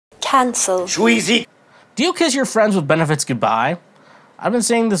Cancel. Schweezy. Do you kiss your friends with benefits goodbye? I've been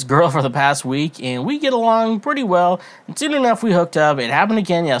seeing this girl for the past week, and we get along pretty well, and soon enough we hooked up. It happened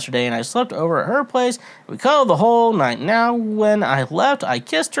again yesterday, and I slept over at her place. We cuddled the whole night. Now, when I left, I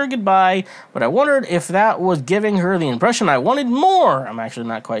kissed her goodbye, but I wondered if that was giving her the impression I wanted more. I'm actually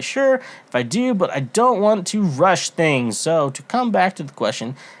not quite sure if I do, but I don't want to rush things. So, to come back to the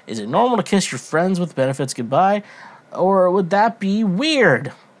question, is it normal to kiss your friends with benefits goodbye, or would that be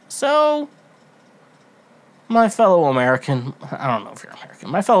weird? So, my fellow American, I don't know if you're American,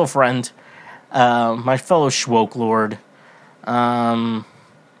 my fellow friend, my fellow Schwoke Lord,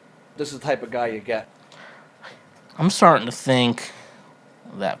 this is the type of guy you get. I'm starting to think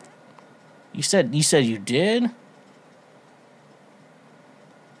that you said you did?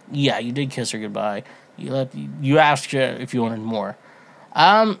 Yeah, you did kiss her goodbye. You asked her if you wanted more.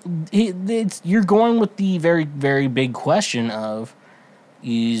 You're going with the very, very big question of,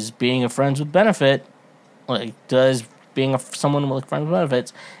 is being a friends with benefit, like, does being someone with friends with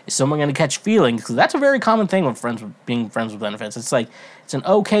benefits, is someone going to catch feelings? Because that's a very common thing with being friends with benefits. It's like, it's an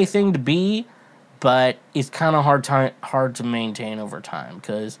okay thing to be, but it's kind of hard to maintain over time,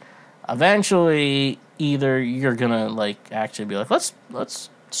 because eventually either you're going to, like, actually be like, let's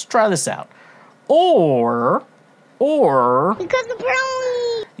try this out, or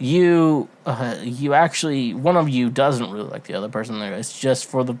you actually, one of you doesn't really like the other person there. It's just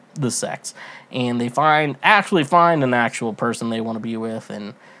for the sex, and they actually find an actual person they want to be with,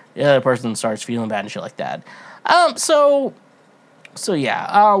 and the other person starts feeling bad and shit like that. So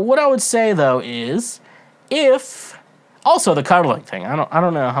yeah. What I would say though is, if also the cuddling thing. I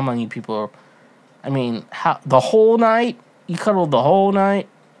don't know how many people. I mean, the whole night you cuddled the whole night.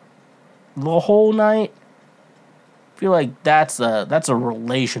 I feel like that's a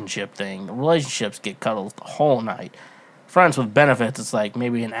relationship thing. Relationships get cuddled the whole night. Friends with benefits, it's like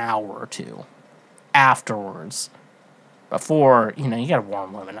maybe an hour or two afterwards. Before, you gotta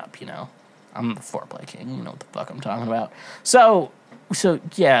warm women up, I'm the foreplay king, you know what the fuck I'm talking about. So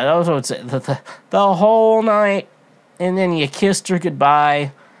yeah, that was what I would say. The whole night, and then you kissed her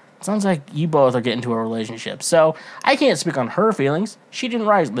goodbye. It sounds like you both are getting to a relationship. So I can't speak on her feelings. She didn't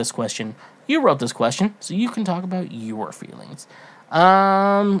write this question. You wrote this question, so you can talk about your feelings.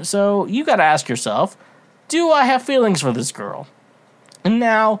 So you gotta ask yourself, do I have feelings for this girl? And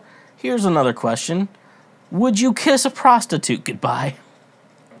now, here's another question. Would you kiss a prostitute goodbye?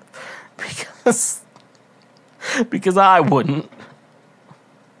 Because I wouldn't,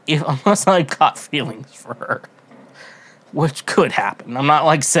 unless I got feelings for her. Which could happen. I'm not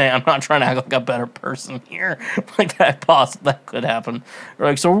trying to act like a better person here. Like, that could happen. Or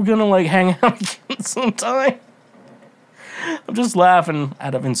like, so we're gonna like hang out again sometime? I'm just laughing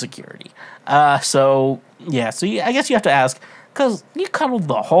out of insecurity. So I guess you have to ask, because you cuddled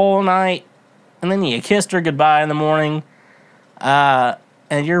the whole night, and then you kissed her goodbye in the morning, and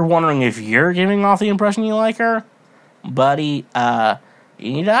you're wondering if you're giving off the impression you like her? Buddy,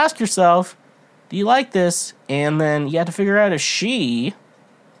 you need to ask yourself, do you like this? And then you have to figure out if she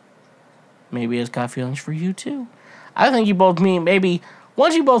maybe has got feelings for you too. I think you both mean maybe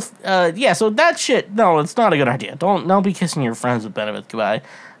once you both so that shit, no, it's not a good idea. Don't be kissing your friends with benefits goodbye.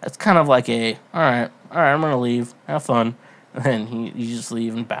 It's kind of like a alright, I'm gonna leave, have fun. And then you just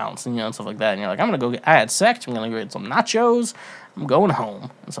leave and bounce and stuff like that, and you're like, I had sex, I'm gonna go get some nachos, I'm going home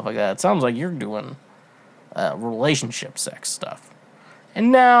and stuff like that. It sounds like you're doing relationship sex stuff.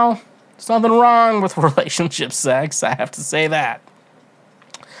 And now, there's nothing wrong with relationship sex, I have to say that.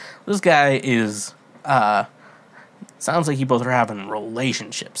 This guy is, sounds like you both are having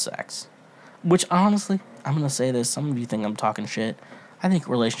relationship sex. Which, honestly, I'm going to say this, some of you think I'm talking shit. I think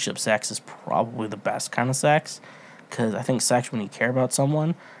relationship sex is probably the best kind of sex. Because I think sex when you care about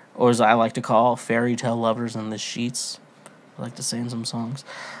someone, or as I like to call, fairy tale lovers in the sheets. I like to say in some songs.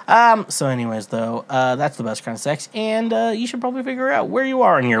 So anyways, though, that's the best kind of sex. And you should probably figure out where you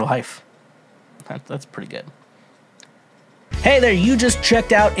are in your life. That's pretty good. Hey there, you just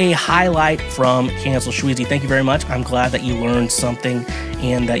checked out a highlight from Cancel Schweezy. Thank you very much. I'm glad that you learned something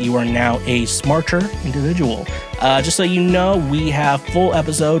and that you are now a smarter individual. Just so you know, we have full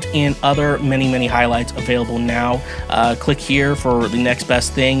episodes and other many highlights available now. Click here for the next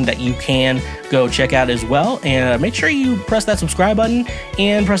best thing that you can go check out as well. And make sure you press that subscribe button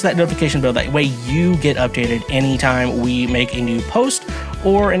and press that notification bell. That way you get updated anytime we make a new post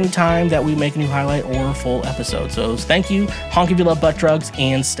or anytime that we make a new highlight or full episode. So thank you, honk if you love butt drugs,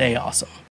 and stay awesome.